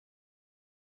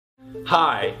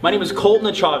Hi, my name is Colten,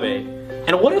 Echave,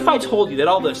 and what if I told you that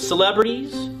all the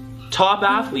celebrities, top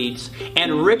athletes,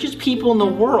 and richest people in the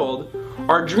world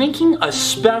are drinking a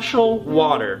special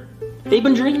water? They've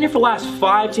been drinking it for the last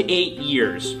 5 to 8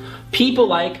 years. People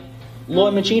like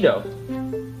Llewellyn,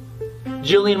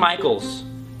 Jillian Michaels,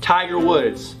 Tiger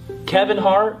Woods, Kevin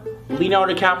Hart,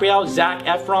 Leonardo DiCaprio, Zac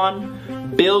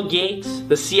Efron, Bill Gates,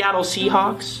 the Seattle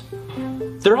Seahawks.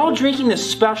 They're all drinking this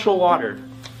special water.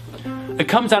 It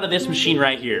comes out of this machine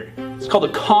right here. It's called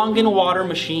the Kangen water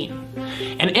machine.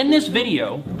 And in this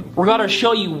video, we're going to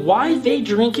show you why they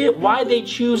drink it, why they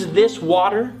choose this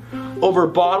water over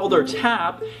bottled or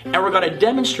tap, and we're going to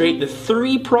demonstrate the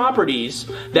 3 properties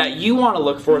that you want to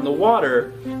look for in the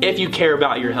water if you care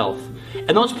about your health.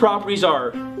 And those properties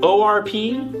are ORP,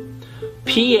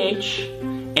 pH,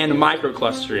 and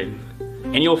microclustering.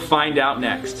 And you'll find out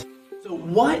next. So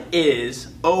what is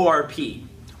ORP,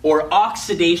 or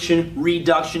oxidation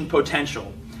reduction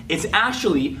potential? It's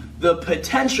actually the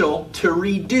potential to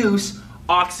reduce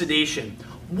oxidation.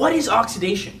 What is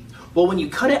oxidation? Well, when you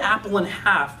cut an apple in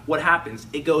half, what happens?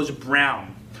 It goes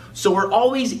brown. So we're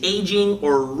always aging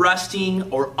or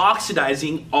rusting or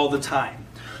oxidizing all the time.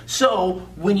 So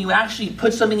when you actually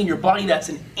put something in your body that's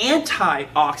an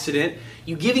antioxidant,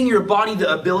 you're giving your body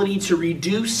the ability to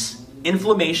reduce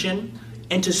inflammation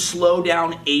and to slow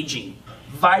down aging.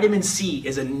 Vitamin C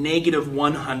is a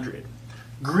 -100.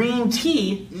 Green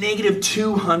tea,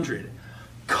 -200.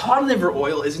 Cod liver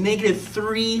oil is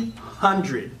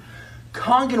 -300.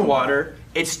 Kangen water,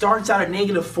 it starts out at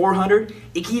 -400.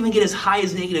 It can even get as high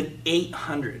as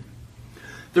 -800.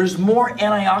 There's more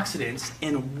antioxidants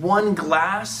in 1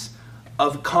 glass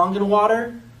of Kangen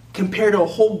water compared to a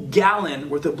whole gallon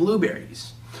worth of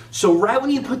blueberries. So right when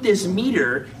you put this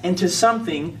meter into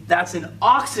something that's an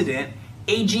oxidant,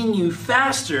 aging you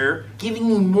faster, giving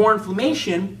you more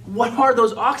inflammation, what are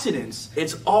those oxidants?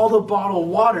 It's all the bottled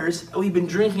waters that we've been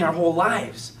drinking our whole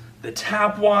lives. The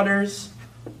tap waters,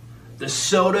 the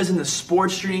sodas and the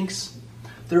sports drinks,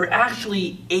 they're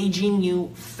actually aging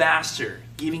you faster,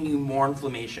 giving you more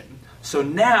inflammation. So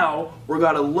now we're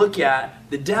going to look at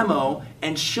the demo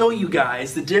and show you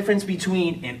guys the difference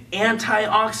between an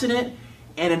antioxidant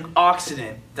and an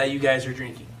oxidant that you guys are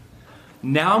drinking.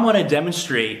 Now I'm going to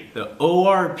demonstrate the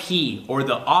ORP, or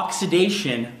the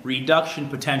oxidation reduction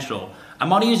potential. I'm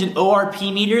going to use an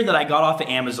ORP meter that I got off of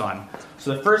Amazon.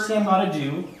 So the first thing I'm going to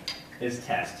do is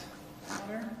test.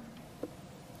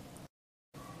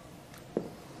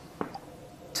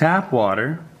 Tap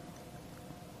water,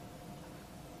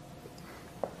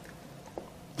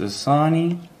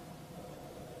 Dasani,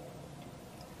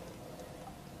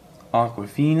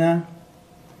 Aquafina,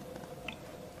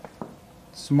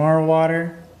 Smart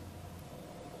Water,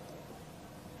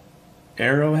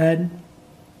 Arrowhead,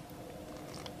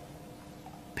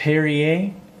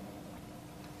 Perrier,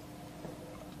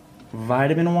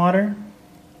 vitamin water,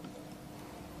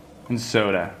 and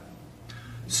soda.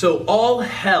 So all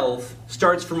health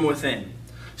starts from within.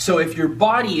 So if your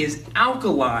body is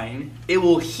alkaline, it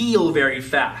will heal very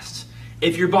fast.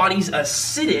 If your body's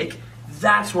acidic,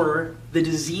 that's where the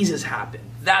diseases happen.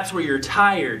 That's where you're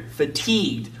tired,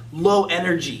 fatigued, low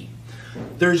energy.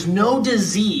 There's no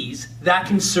disease that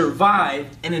can survive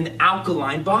in an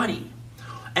alkaline body.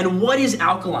 And what is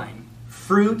alkaline?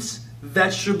 Fruits,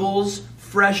 vegetables,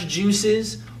 fresh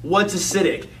juices. What's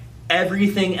acidic?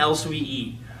 Everything else we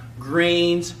eat.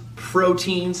 Grains,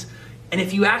 proteins. And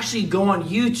if you actually go on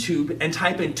YouTube and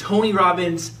type in Tony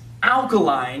Robbins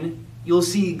alkaline, you'll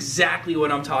see exactly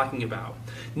what I'm talking about.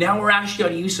 Now we're actually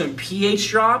going to use some pH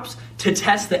drops to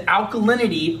test the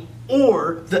alkalinity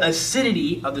or the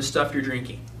acidity of the stuff you're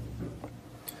drinking.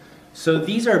 So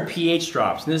these are pH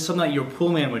drops, and this is something that your pool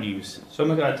man would use. So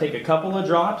I'm going to take a couple of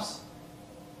drops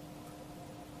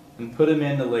and put them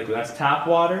in the liquid. That's tap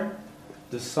water,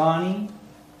 Dasani,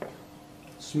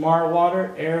 Smart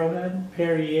Water, Arrowhead,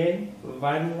 Perrier,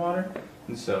 vitamin water,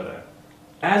 and soda.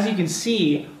 As you can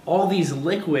see, all these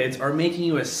liquids are making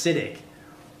you acidic.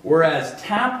 Whereas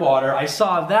tap water, I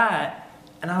saw that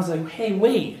and I was like, hey,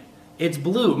 wait, it's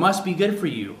blue, it must be good for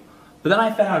you. But then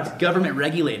I found out it's government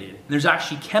regulated. And there's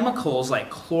actually chemicals like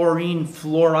chlorine,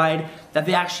 fluoride, that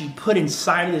they actually put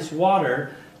inside of this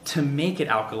water to make it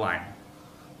alkaline.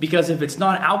 Because if it's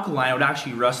not alkaline, it would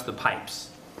actually rust the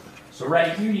pipes. So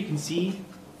right here you can see,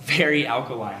 very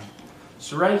alkaline.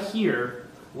 So right here,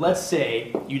 let's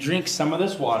say you drink some of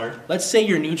this water. Let's say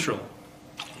you're neutral.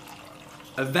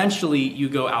 Eventually you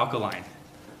go alkaline.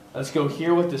 Let's go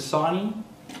here with Dasani.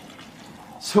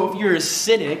 So if you're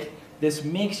acidic, this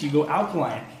makes you go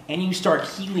alkaline and you start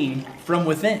healing from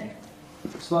within.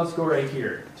 So let's go right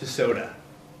here to soda.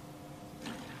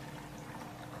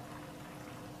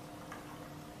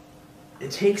 It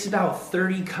takes about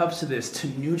 30 cups of this to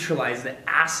neutralize the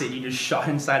acid you just shot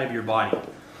inside of your body.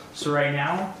 So right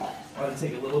now, I'm going to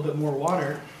take a little bit more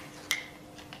water.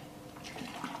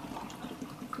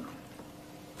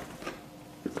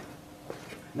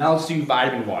 Now let's do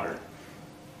vitamin water.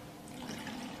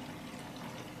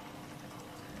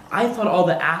 I thought all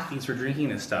the athletes were drinking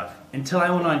this stuff until I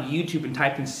went on YouTube and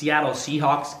typed in Seattle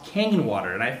Seahawks Kangen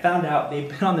water, and I found out they've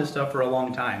been on this stuff for a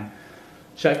long time.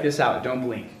 Check this out, don't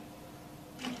blink.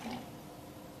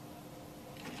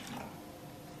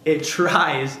 It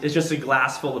tries, it's just a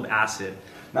glass full of acid.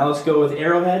 Now let's go with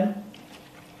Arrowhead.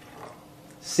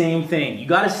 Same thing. You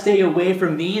gotta stay away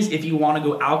from these if you wanna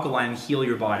go alkaline and heal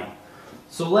your body.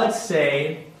 So let's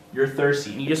say you're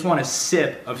thirsty and you just want a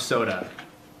sip of soda.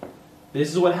 This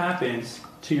is what happens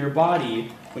to your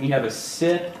body when you have a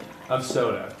sip of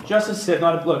soda. Just a sip,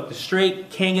 not a look, the straight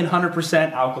Kangen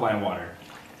 100% alkaline water.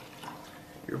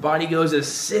 Your body goes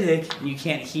acidic and you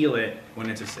can't heal it when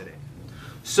it's acidic.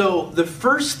 So the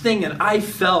first thing that I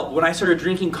felt when I started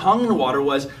drinking Kangen water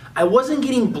was I wasn't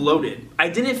getting bloated. I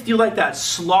didn't feel like that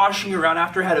sloshing around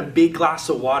after I had a big glass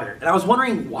of water. And I was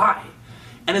wondering why.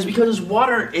 And it's because this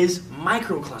water is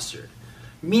microclustered,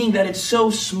 meaning that it's so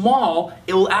small,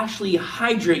 it will actually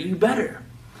hydrate you better.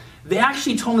 They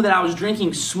actually told me that I was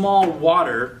drinking small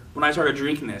water when I started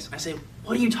drinking this. I say,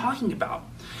 what are you talking about?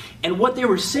 And what they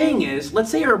were saying is,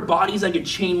 let's say our body's like a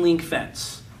chain link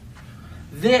fence.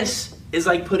 This is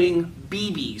like putting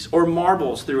BBs or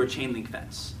marbles through a chain link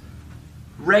fence.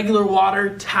 Regular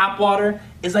water, tap water,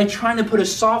 is like trying to put a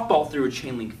softball through a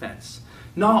chain link fence.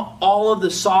 Not all of the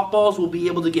softballs will be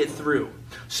able to get through.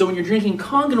 So when you're drinking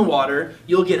Kangen water,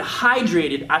 you'll get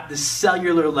hydrated at the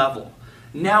cellular level.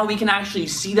 Now we can actually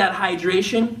see that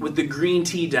hydration with the green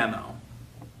tea demo.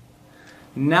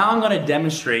 Now I'm going to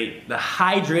demonstrate the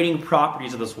hydrating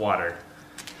properties of this water.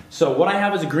 So what I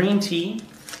have is a green tea.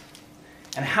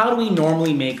 And how do we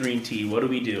normally make green tea? What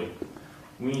do?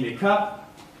 We need a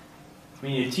cup, we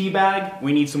need a tea bag,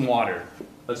 we need some water.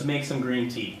 Let's make some green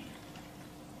tea.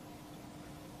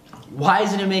 Why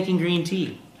isn't it making green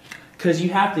tea? Because you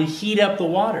have to heat up the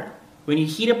water. When you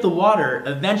heat up the water,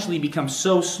 eventually it becomes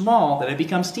so small that it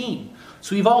becomes steam.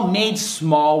 So we've all made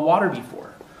small water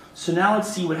before. So now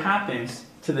let's see what happens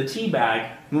to the tea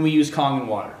bag when we use Kangen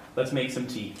water. Let's make some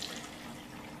tea.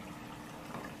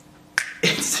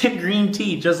 It's a green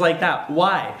tea, just like that.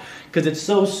 Why? Because it's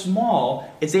so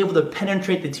small, it's able to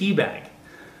penetrate the tea bag.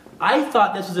 I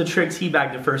thought this was a trick tea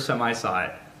bag the first time I saw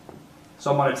it. So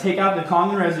I'm going to take out the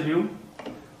Kangen residue.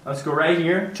 Let's go right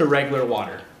here to regular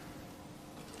water.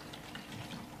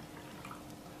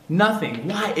 Nothing.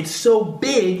 Why? It's so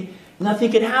big,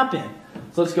 nothing can happen.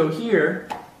 So let's go here,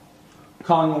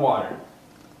 Kangen water.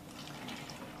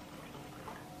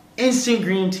 Instant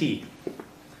green tea.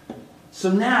 So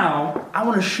now, I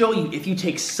want to show you if you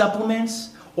take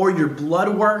supplements, or your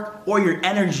blood work, or your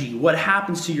energy, what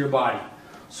happens to your body.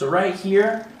 So right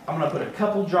here, I'm going to put a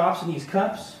couple drops in these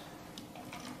cups.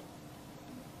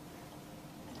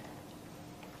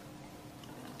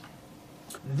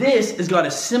 This is going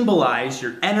to symbolize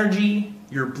your energy,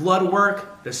 your blood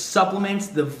work, the supplements,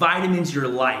 the vitamins, your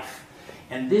life.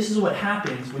 And this is what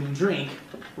happens when you drink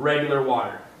regular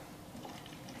water.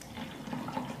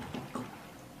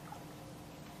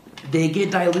 They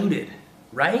get diluted,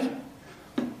 right?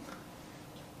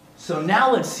 So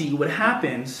now let's see what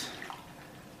happens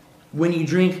when you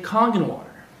drink Kangen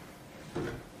water.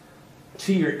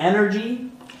 To your energy,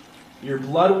 your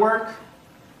blood work,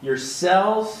 your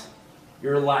cells,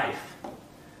 your life.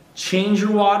 Change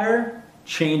your water,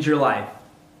 change your life.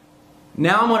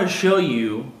 Now I'm going to show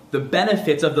you the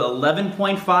benefits of the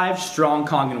 11.5 strong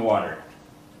Kangen water.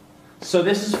 So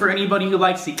this is for anybody who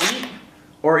likes to eat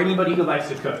or anybody who likes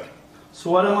to cook. So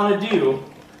what I want to do,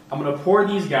 I'm going to pour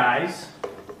these guys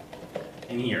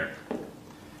in here.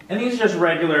 And these are just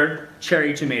regular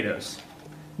cherry tomatoes.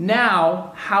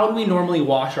 Now, how do we normally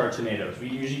wash our tomatoes? We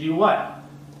usually do what?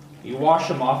 We wash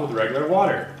them off with regular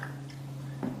water.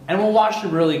 And we'll wash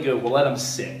them really good. We'll let them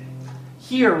sit.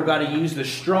 Here, we've got to use the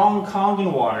strong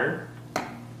Kangen water.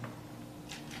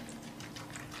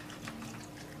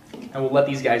 And we'll let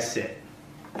these guys sit.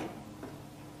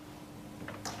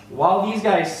 While these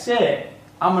guys sit,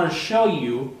 I'm going to show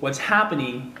you what's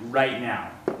happening right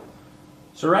now.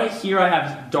 So right here I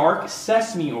have dark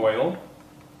sesame oil.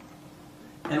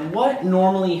 And what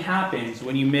normally happens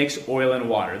when you mix oil and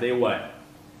water? They what?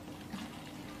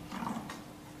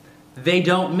 They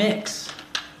don't mix.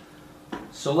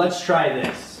 So let's try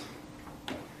this.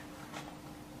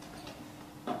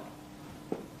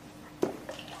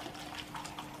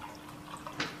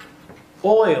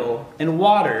 Oil and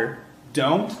water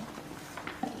don't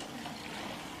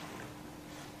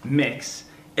mix,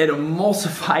 it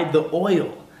emulsified the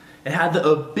oil. It had the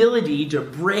ability to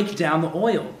break down the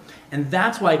oil. And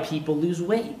that's why people lose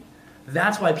weight.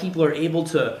 That's why people are able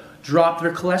to drop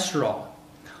their cholesterol,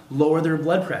 lower their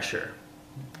blood pressure,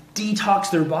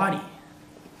 detox their body.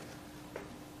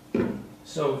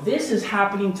 So this is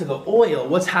happening to the oil.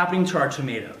 What's happening to our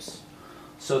tomatoes?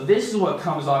 So this is what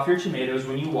comes off your tomatoes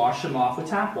when you wash them off with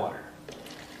tap water.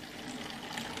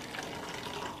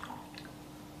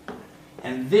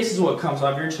 And this is what comes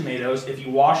off your tomatoes if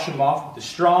you wash them off with the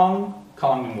strong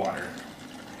Kangen water.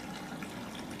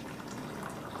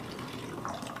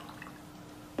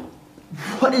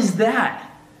 What is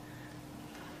that?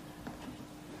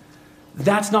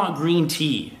 That's not green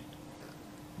tea.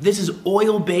 This is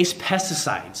oil-based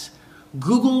pesticides.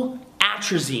 Google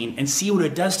atrazine and see what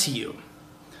it does to you.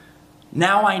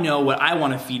 Now I know what I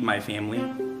want to feed my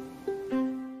family.